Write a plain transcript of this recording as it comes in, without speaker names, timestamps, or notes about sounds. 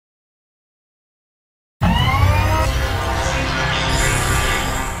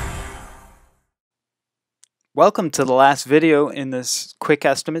Welcome to the last video in this quick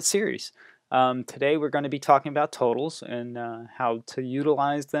estimate series. Today we're going to be talking about totals and how to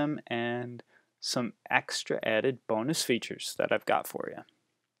utilize them and some extra added bonus features that I've got for you.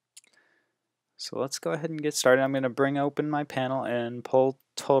 So let's go ahead and get started. I'm going to bring open my panel and pull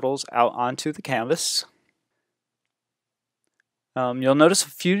totals out onto the canvas. You'll notice a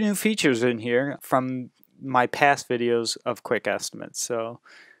few new features in here from my past videos of quick estimates. So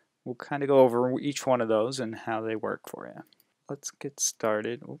we'll kind of go over each one of those and how they work for you. Let's get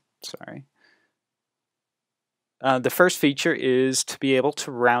started. Oops, sorry. The first feature is to be able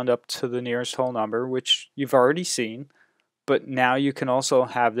to round up to the nearest whole number, which you've already seen, but now you can also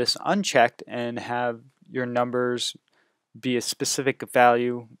have this unchecked and have your numbers be a specific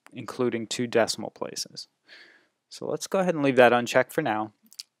value, including 2 decimal places. So let's go ahead and leave that unchecked for now.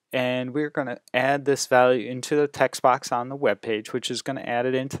 And we're going to add this value into the text box on the web page, which is going to add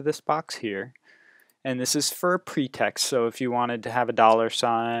it into this box here. And this is for a pretext, so if you wanted to have a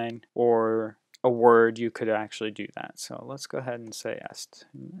 $ or a word, you could actually do that. So let's go ahead and say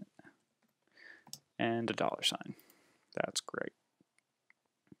estimate and a $. That's great.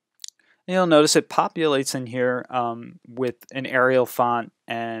 And you'll notice it populates in here with an Arial font,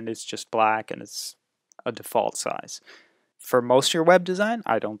 and it's just black and it's a default size. For most of your web design,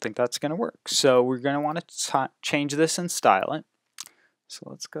 I don't think that's going to work. So we're going to want to change this and style it. So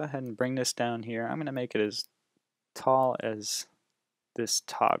let's go ahead and bring this down here. I'm going to make it as tall as this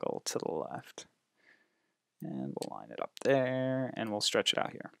toggle to the left. And we'll line it up there, and we'll stretch it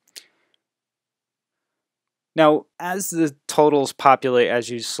out here. Now, as the totals populate, as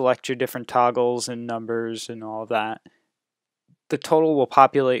you select your different toggles and numbers and all of that, the total will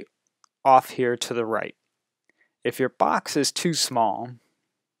populate off here to the right. If your box is too small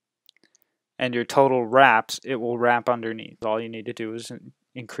and your total wraps, it will wrap underneath. All you need to do is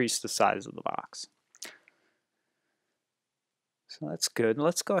increase the size of the box. So that's good.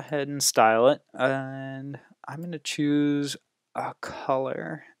 Let's go ahead and style it. And I'm going to choose a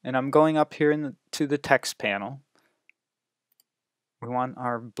color. And I'm going up here to the text panel. We want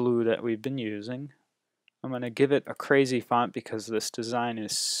our blue that we've been using. I'm going to give it a crazy font because this design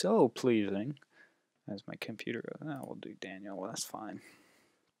is so pleasing. As my computer goes, oh, we'll do Daniel, that's fine.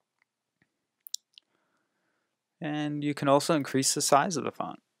 And you can also increase the size of the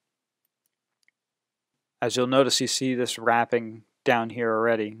font. As you'll notice, you see this wrapping down here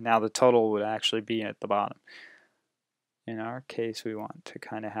already. Now the total would actually be at the bottom. In our case, we want to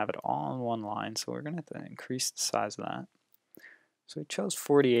kind of have it all in one line, so we're going to have to increase the size of that. So we chose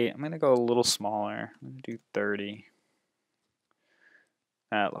 48. I'm going to go a little smaller. I'm going to do 30.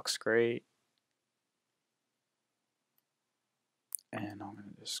 That looks great. And I'm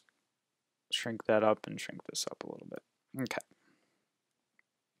going to just shrink that up and shrink this up a little bit. Okay.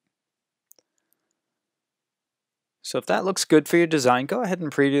 So if that looks good for your design, go ahead and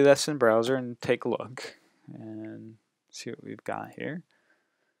preview this in browser and take a look and see what we've got here.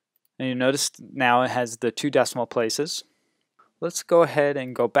 And you notice now it has the 2 decimal places. Let's go ahead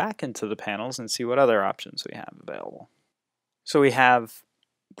and go back into the panels and see what other options we have available. So we have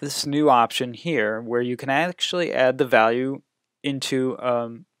this new option here where you can actually add the value into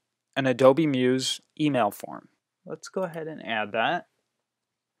an Adobe Muse email form. Let's go ahead and add that.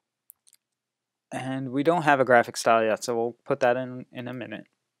 And we don't have a graphic style yet, so we'll put that in a minute.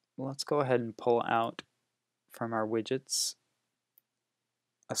 Let's go ahead and pull out from our widgets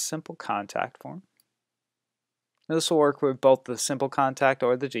a simple contact form. This will work with both the simple contact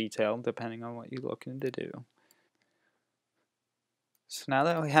or the detailed, depending on what you're looking to do. So now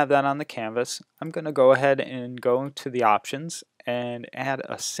that we have that on the canvas, I'm going to go ahead and go to the options and add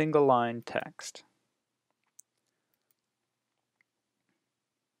a single line text.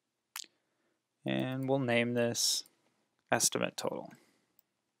 And we'll name this estimate total.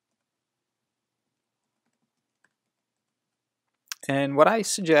 And what I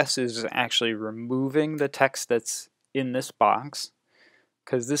suggest is actually removing the text that's in this box,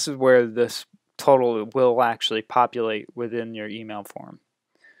 because this is where this total will actually populate within your email form.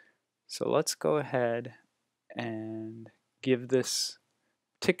 So let's go ahead and give this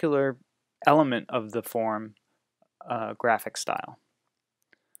particular element of the form a graphic style.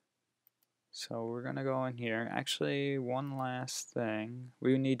 So we're going to go in here. Actually, one last thing.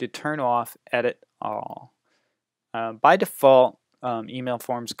 We need to turn off Edit All. By default, email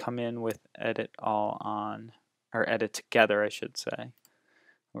forms come in with Edit All on, or Edit Together, I should say.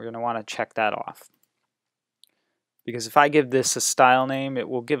 We're going to want to check that off. Because if I give this a style name, it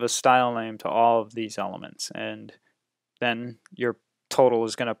will give a style name to all of these elements, and then your total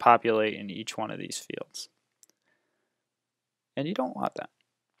is going to populate in each one of these fields. And you don't want that,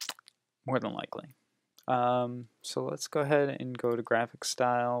 more than likely. So let's go ahead and go to graphic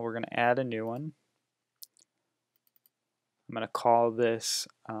style. We're going to add a new one. I'm going to call this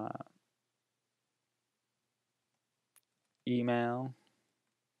email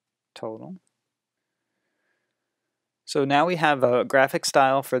total. So now we have a graphic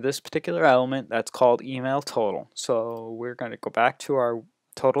style for this particular element that's called email total. So we're going to go back to our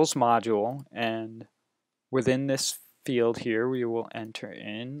totals module, and within this field here we will enter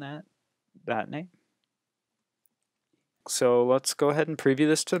in that name. So let's go ahead and preview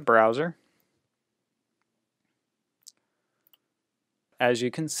this to the browser. As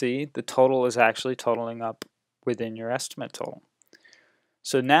you can see, the total is actually totaling up within your estimate total.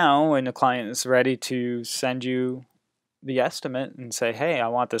 So now when the client is ready to send you the estimate and say, hey, I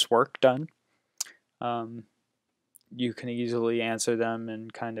want this work done, you can easily answer them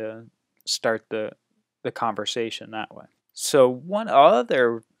and kind of start the conversation that way. So one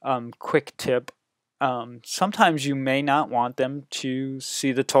other quick tip, sometimes you may not want them to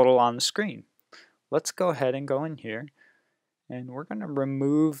see the total on the screen. Let's go ahead and go in here, and we're going to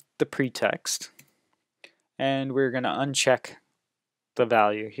remove the pretext, and we're going to uncheck the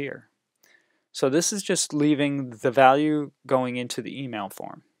value here. So this is just leaving the value going into the email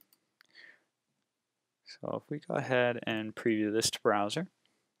form. So if we go ahead and preview this to browser,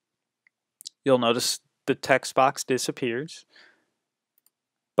 you'll notice the text box disappears,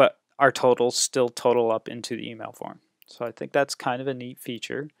 but our totals still total up into the email form. So I think that's kind of a neat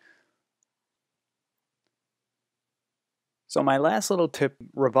feature. So my last little tip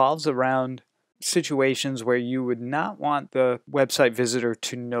revolves around situations where you would not want the website visitor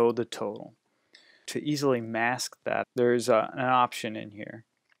to know the total. To easily mask that, there's an option in here.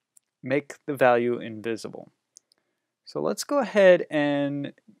 Make the value invisible. So let's go ahead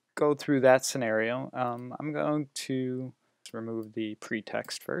and go through that scenario. I'm going to remove the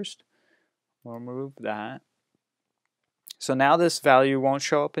pretext first. We'll remove that. So now this value won't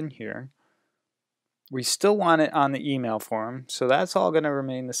show up in here. We still want it on the email form, so that's all going to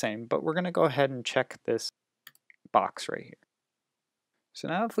remain the same, but we're going to go ahead and check this box right here. So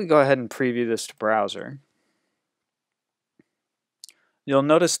now if we go ahead and preview this to browser, you'll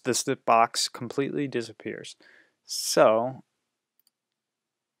notice this box completely disappears. So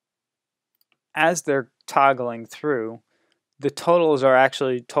as they're toggling through, the totals are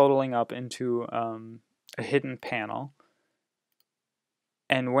actually totaling up into a hidden panel.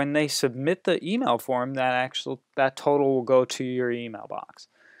 And when they submit the email form, that total will go to your email box.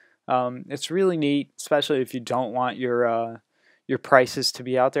 It's really neat, especially if you don't want your prices to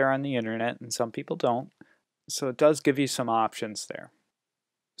be out there on the internet, and some people don't. So it does give you some options there.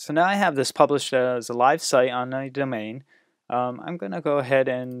 So now I have this published as a live site on my domain. I'm going to go ahead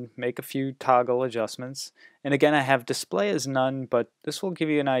and make a few toggle adjustments. And again, I have display as none, but this will give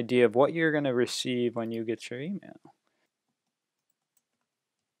you an idea of what you're going to receive when you get your email.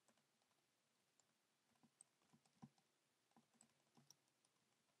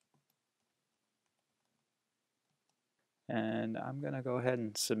 And I'm going to go ahead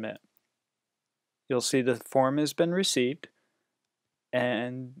and submit. You'll see the form has been received,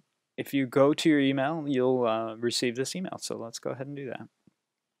 and if you go to your email, you'll receive this email. So let's go ahead and do that.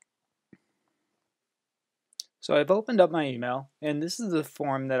 So I've opened up my email, and this is the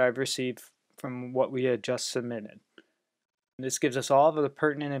form that I've received from what we had just submitted. This gives us all of the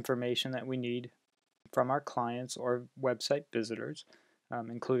pertinent information that we need from our clients or website visitors,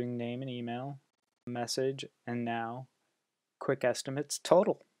 including name and email, message, and now quick estimates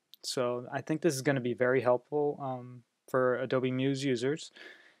total. So I think this is going to be very helpful for Adobe Muse users.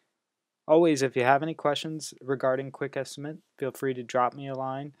 Always, if you have any questions regarding quick estimate, feel free to drop me a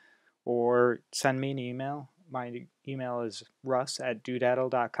line or send me an email. My email is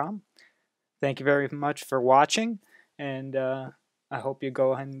russ@doodadle.com. Thank you very much for watching, and I hope you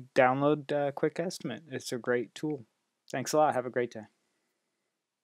go and download Quick Estimate. It's a great tool. Thanks a lot. Have a great day.